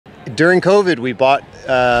During COVID, we bought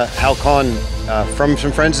Halcon from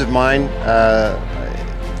some friends of mine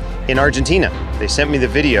in Argentina. They sent me the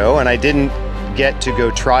video, and I didn't get to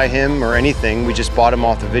go try him or anything. We just bought him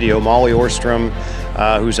off the video. Molly Orstrom,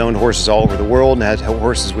 who's owned horses all over the world and had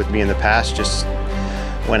horses with me in the past, just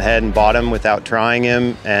went ahead and bought him without trying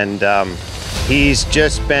him, and he's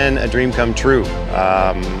just been a dream come true.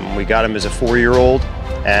 We got him as a 4-year-old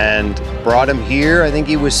and brought him here. I think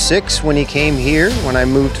he was 6 when he came here when I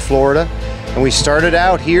moved to Florida, and we started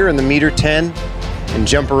out here in the meter 10 in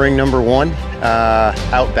jumper ring number 1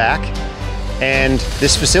 out back. And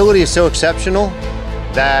this facility is so exceptional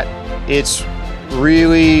that it's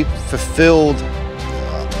really fulfilled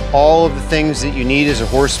all of the things that you need as a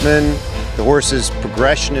horseman. The horse's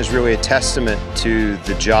progression is really a testament to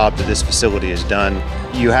the job that this facility has done.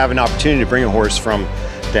 You have an opportunity to bring a horse from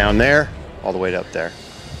down there all the way to up there.